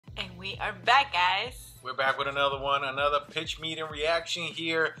We are back, guys. We're back with another one, another pitch meeting reaction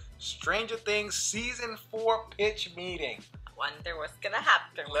here. Stranger Things Season 4 pitch meeting. I wonder what's gonna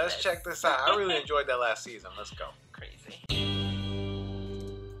happen with Let's check this out. I really enjoyed that last season. Let's go. Crazy.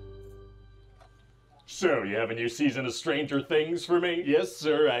 So, you have a new season of Stranger Things for me? Yes,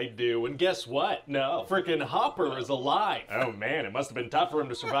 sir, I do. And guess what? No. Frickin' Hopper is alive. Oh man, it must have been tough for him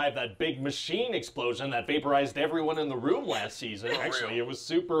to survive that big machine explosion that vaporized everyone in the room last season. Actually, it was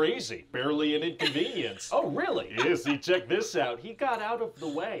super easy. Barely an inconvenience. Oh, really? Yes, see, check this out. He got out of the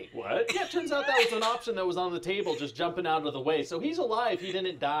way. What? Yeah, it turns out that was an option that was on the table, just jumping out of the way. So he's alive, he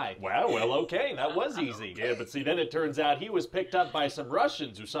didn't die. Wow, well, okay, that was easy. Yeah, but see, then it turns out he was picked up by some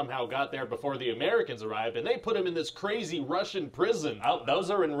Russians who somehow got there before the Americans arrived, and they put him in this crazy Russian prison. Oh,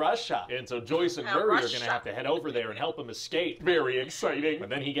 those are in Russia. And so Joyce and Murray are gonna have to head over there and help him escape. Very exciting. But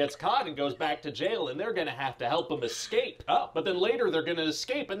then he gets caught and goes back to jail, and they're gonna have to help him escape. Oh, but then later they're gonna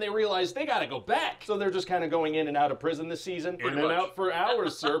escape, and they realize they gotta go back. So they're just kind of going in and out of prison this season. In and out for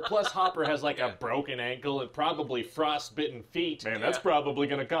hours, sir. Plus Hopper has like a broken ankle and probably frostbitten feet. Man, that's probably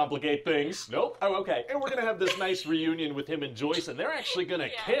gonna complicate things. Nope. Oh, okay. And we're gonna have this nice reunion with him and Joyce, and they're actually gonna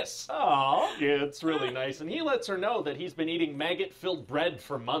kiss. Aw. Yeah, it's really nice. And he lets her know that he's been eating maggot-filled bread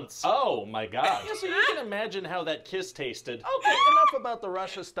for months. Oh, my God. Yeah, so you can imagine how that kiss tasted. Okay, enough about the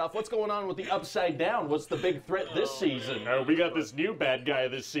Russia stuff. What's going on with the Upside Down? What's the big threat this season? Oh, we got this new bad guy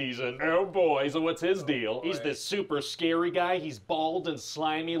this season. Oh, boy. So what's his deal? He's this super scary guy. He's bald and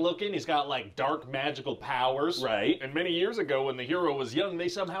slimy looking. He's got, like, dark magical powers. Right. And many years ago, when the hero was young, they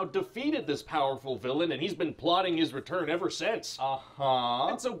somehow defeated this powerful villain, and he's been plotting his return ever since. Uh-huh.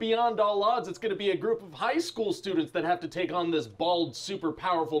 And so beyond all odds, it's gonna be a group of high school students that have to take on this bald, super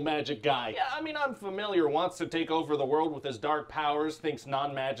powerful magic guy. Yeah, I mean, I'm familiar. Wants to take over the world with his dark powers, thinks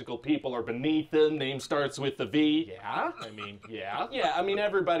non-magical people are beneath him, name starts with the V. Yeah? I mean, yeah. Yeah, I mean,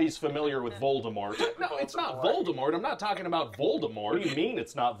 everybody's familiar with Voldemort. No, it's not Voldemort. I'm not talking about Voldemort. What do you mean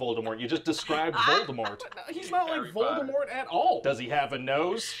it's not Voldemort? You just described Voldemort. He's not like Voldemort at all. Does he have a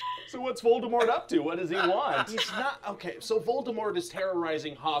nose? So what's Voldemort up to? What does he want? He's not... Okay, so Voldemort is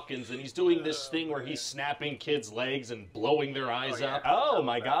terrorizing Hawkins, and he's doing this thing where he's snapping kids' legs and blowing their eyes up. Oh,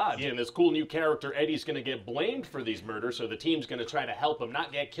 my God. Yeah, and this cool new character, Eddie's gonna get blamed for these murders, so the team's gonna try to help him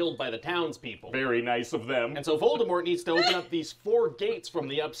not get killed by the townspeople. Very nice of them. And so Voldemort needs to open up these 4 gates from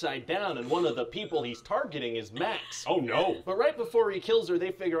the Upside Down, and one of the people he's targeting is Max. Oh, no. But right before he kills her,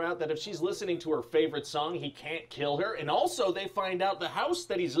 they figure out that if she's listening to her favorite song, he can't kill her, and also they find out the house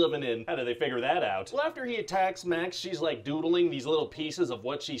that he's living in. How do they figure that out? Well, after he attacks Max, she's like doodling these little pieces of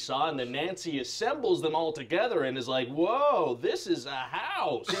what she saw, and then Nancy assembles them all together and is like, whoa, this is a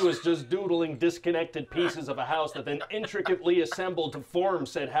house. She was just doodling disconnected pieces of a house that then intricately assembled to form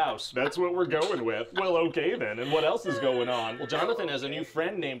said house. That's what we're going with. Well, okay then, and what else is going on? Well, Jonathan has a new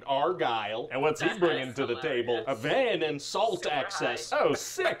friend named Argyle, and what's he bringing to the table? A van and salt access. Oh,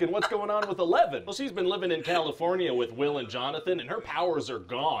 sick, and what's going on with Eleven? Well, she's been living in California with Will and Jonathan, and her powers are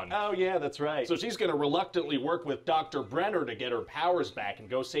gone. Oh, yeah, that's right. So she's gonna reluctantly work with Dr. Brenner to get her powers back and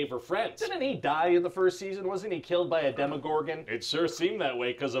go save her friends. Didn't he die in the first season? Wasn't he killed by a Demogorgon? It sure seemed that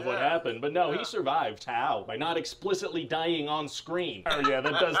way because of what happened, but no, he survived. How? By not explicitly dying on screen. Oh yeah,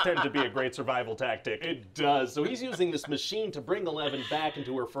 that does tend to be a great survival tactic. It does. So he's using this machine to bring Eleven back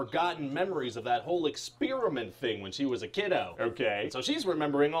into her forgotten memories of that whole experiment thing when she was a kiddo. Okay. So she's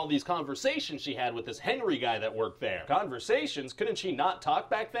remembering all these conversations she had with this Henry guy that worked there. Conversations? Couldn't she not talk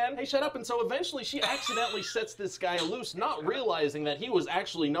back then? Hey, shut up. And so eventually she accidentally sets this guy loose, not realizing that he was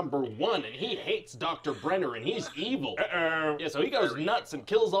actually #1 and he hates Dr. Brenner and he's evil. Uh-oh. Yeah, so he goes nuts and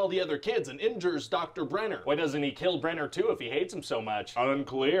kills all the other kids and injures Dr. Brenner. Why doesn't he kill Brenner too if he hates him so much?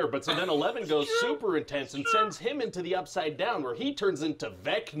 Unclear, but so then Eleven goes super intense and sends him into the Upside Down where he turns into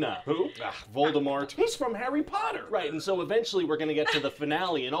Vecna. Who? Voldemort. He's from Harry Potter. Right, and so eventually we're gonna get to the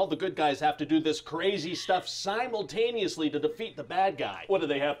finale and all the good guys have to do this crazy stuff simultaneously to defeat the bad guy. What do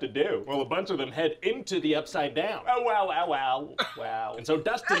they have to do? Well, a bunch of them head into the Upside Down. Oh, wow, wow, wow, wow. And so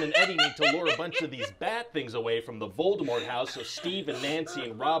Dustin and Eddie need to lure a bunch of these bat things away from the Voldemort house so Steve and Nancy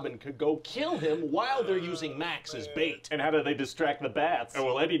and Robin could go kill him while they're using Max as bait. And how do they distract the bats? Oh,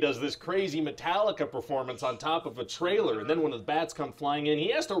 well, Eddie does this crazy Metallica performance on top of a trailer, and then when the bats come flying in,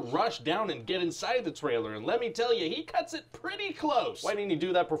 he has to rush down and get inside the trailer, and let me tell you, he cuts it pretty close. Why didn't he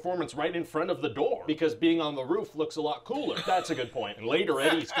do that performance right in front of the door? Because being on the roof looks a lot cooler. That's a good point. And later,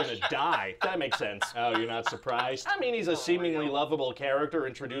 Eddie's gonna die. That makes sense. Oh, you're not surprised? I mean, he's a seemingly lovable character character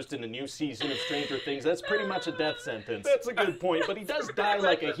introduced in a new season of Stranger Things, that's pretty much a death sentence. That's a good point, but he does die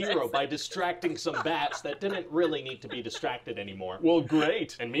like a hero by distracting some bats that didn't really need to be distracted anymore. Well,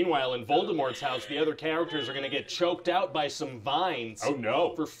 great. And meanwhile, in Voldemort's house, the other characters are gonna get choked out by some vines. Oh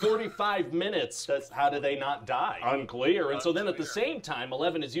no. For 45 minutes. How do they not die? Unclear. And so then at the same time,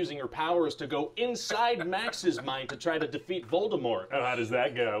 Eleven is using her powers to go inside Max's mind to try to defeat Voldemort. Oh, how does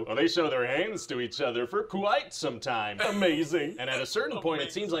that go? Well, they show their hands to each other for quite some time. Amazing. And at a certain point,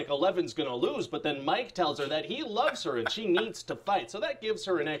 it seems like Eleven's gonna lose, but then Mike tells her that he loves her and she needs to fight, so that gives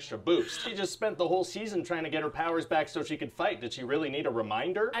her an extra boost. She just spent the whole season trying to get her powers back so she could fight. Did she really need a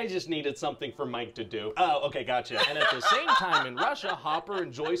reminder? I just needed something for Mike to do. Oh, okay, gotcha. And at the same time in Russia, Hopper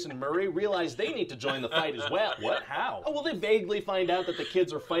and Joyce and Murray realize they need to join the fight as well. What? How? Oh, well, they vaguely find out that the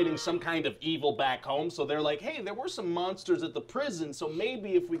kids are fighting some kind of evil back home, so they're like, hey, there were some monsters at the prison, so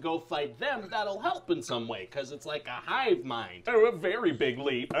maybe if we go fight them, that'll help in some way, because it's like a hive mind. Oh, a very big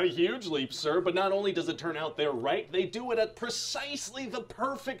leap. A huge leap, sir, but not only does it turn out they're right, they do it at precisely the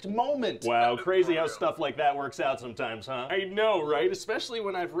perfect moment. Wow, crazy how stuff like that works out sometimes, huh? I know, right? Especially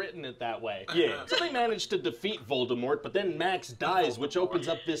when I've written it that way. Yeah. So they manage to defeat Voldemort, but then Max dies, which opens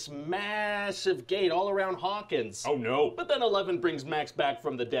up this massive gate all around Hawkins. Oh no. But then Eleven brings Max back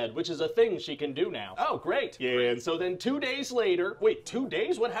from the dead, which is a thing she can do now. Oh, great. Yeah, and so then 2 days later, wait, 2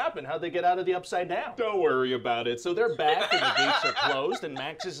 days? What happened? How'd they get out of the Upside Down? Don't worry about it. So they're back and the gates are closed and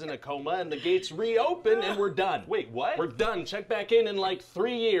Max is in a coma and the gates reopen and we're done. Wait, what? We're done. Check back in like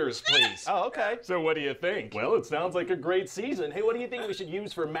 3 years, please. Oh, okay. So what do you think? Well, it sounds like a great season. Hey, what do you think we should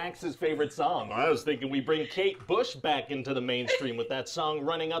use for Max's favorite song? Well, I was thinking we bring Kate Bush back into the mainstream with that song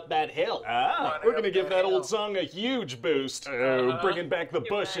Running Up That Hill. Ah, we're gonna give that old song a huge boost. Oh, bringing back the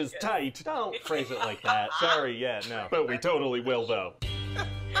Bush is tight. Don't phrase it like that. Sorry, yeah, no. But we totally will, though.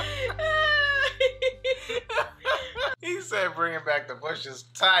 He said bringing back the Bush is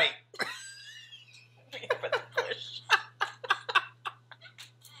tight.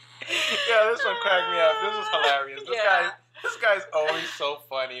 Yeah, this one cracked me up. This was hilarious. This guy's always so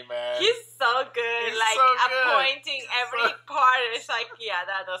funny, man. He's so good. He's like so good. appointing every part. It's like, yeah,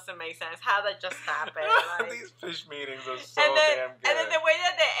 that doesn't make sense. How that just happened? Like, These fish meetings are so and then, damn good. And then the way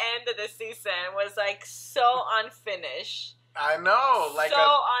that the end of the season was like so unfinished. I know, like so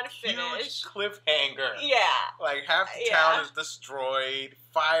a unfinished huge cliffhanger. Yeah. Like half the town is destroyed,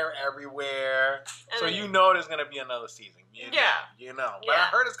 fire everywhere. And so then, you know there's gonna be another season. You know. But I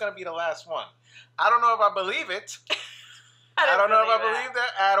heard it's gonna be the last one. I don't know if I believe it. I don't know if I believe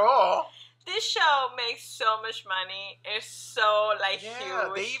that at all. This show makes so much money. It's so like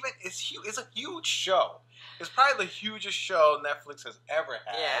huge. It's a huge show. It's probably the hugest show Netflix has ever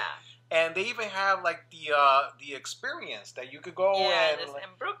had. Yeah. And they even have like the experience that you could go and in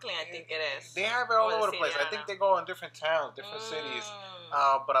Brooklyn, I think it is. They have it all over the place. I think they go in different towns, different cities.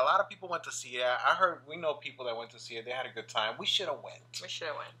 But a lot of people went to see it. I heard we know people that went to see it. They had a good time. We should have went.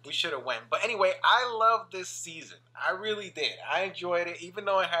 We should have went. But anyway, I love this season. I really did. I enjoyed it, even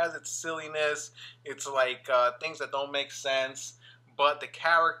though it has its silliness. It's like things that don't make sense. But the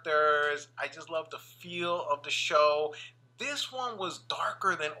characters, I just love the feel of the show. This one was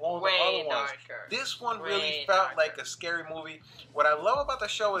darker than all the other ones. This one really felt like a scary movie. What I love about the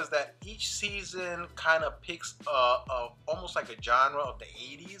show is that each season kind of picks almost like a genre of the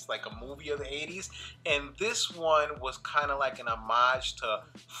 80s, like a movie of the 80s. And this one was kind of like an homage to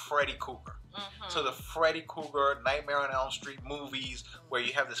Freddy Krueger. So the Freddy Krueger, Nightmare on Elm Street movies, where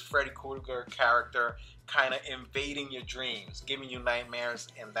you have this Freddy Krueger character kind of invading your dreams, giving you nightmares,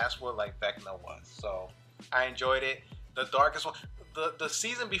 and that's what like Vecna was. So I enjoyed it. The darkest one, the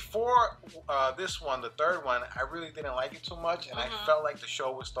season before this one, the third one, I really didn't like it too much, and I felt like the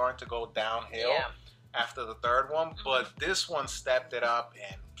show was starting to go downhill after the third one. But this one stepped it up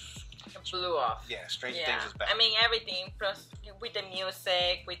and it blew off. Yeah, Stranger Things is back. I mean, everything plus with the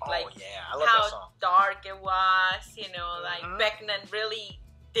music, with I love how that song. dark it was. You know, like Beckman really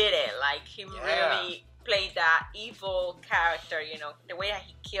did it. Like he really played that evil character. You know, the way that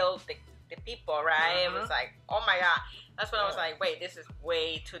he killed the people, right? It was like, oh my god. That's when I was like, wait, this is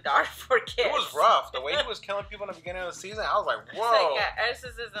way too dark for kids. It was rough. The way he was killing people in the beginning of the season, I was like, whoa. It's like an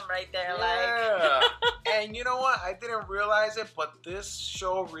exorcism right there. Yeah. And you know what? I didn't realize it, but this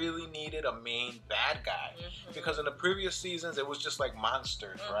show really needed a main bad guy. Because in the previous seasons, it was just like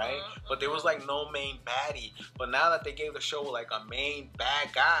monsters, right? But there was like no main baddie. But now that they gave the show like a main bad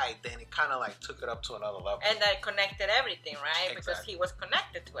guy, then it kind of like took it up to another level. And that connected everything, right? Because he was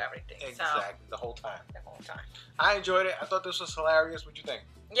connected to everything. Exactly. The whole time. The whole time. I enjoyed it. I thought this was hilarious. What'd you think?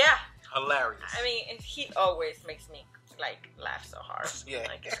 Yeah. Hilarious. I mean, he always makes me like laugh so hard. Yeah.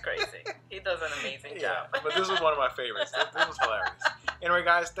 Like it's crazy. He does an amazing job. But this was one of my favorites. This was hilarious. Anyway,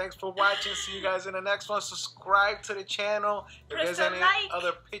 guys, thanks for watching. See you guys in the next one. Subscribe to the channel. If there's any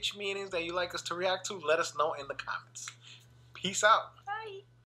other pitch meetings that you'd like us to react to, let us know in the comments. Peace out.